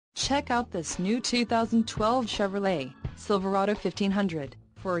Check out this new 2012 Chevrolet Silverado 1500.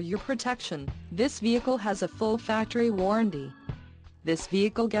 For your protection, this vehicle has a full factory warranty. This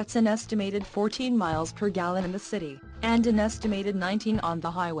vehicle gets an estimated 14 miles per gallon in the city, and an estimated 19 on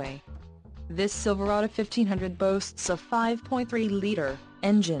the highway. This Silverado 1500 boasts a 5.3-liter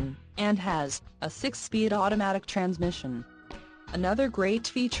engine, and has a 6-speed automatic transmission. Another great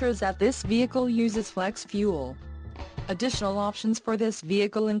feature is that this vehicle uses flex fuel. Additional options for this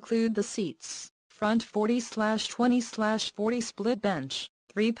vehicle include the seats, front 40/20/40 split bench,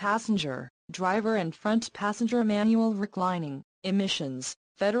 3-passenger, driver and front passenger manual reclining, emissions,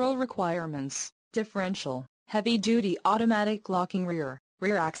 federal requirements, differential, heavy-duty automatic locking rear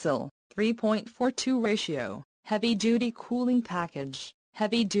axle, 3.42 ratio, heavy-duty cooling package,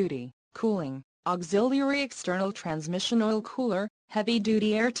 heavy-duty cooling, auxiliary external transmission oil cooler,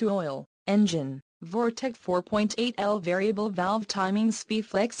 heavy-duty air-to-oil, engine, Vortec 4.8L variable valve timing speed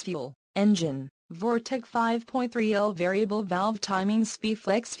flex fuel, engine, Vortec 5.3L variable valve timing speed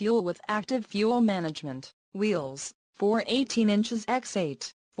flex fuel with active fuel management, wheels, 4/18 inches x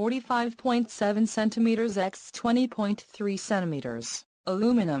 8, 45.7 centimeters x 20.3 centimeters,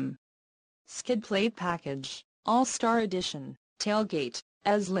 aluminum. Skid plate package, All-Star Edition, tailgate,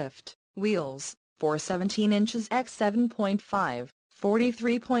 S-lift, wheels, 4/17 inches x 7.5,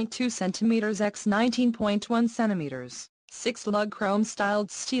 43.2 centimeters x 19.1 centimeters, 6-lug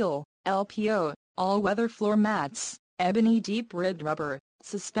chrome-styled steel, LPO, all-weather floor mats, ebony deep-ribbed rubber,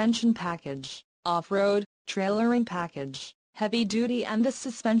 suspension package, off-road, trailering package, heavy-duty and the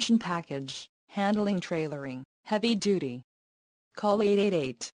suspension package, handling trailering, heavy-duty. Call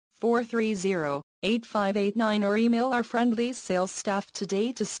 888-430-8589 or email our friendly sales staff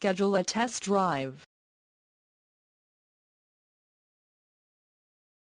today to schedule a test drive.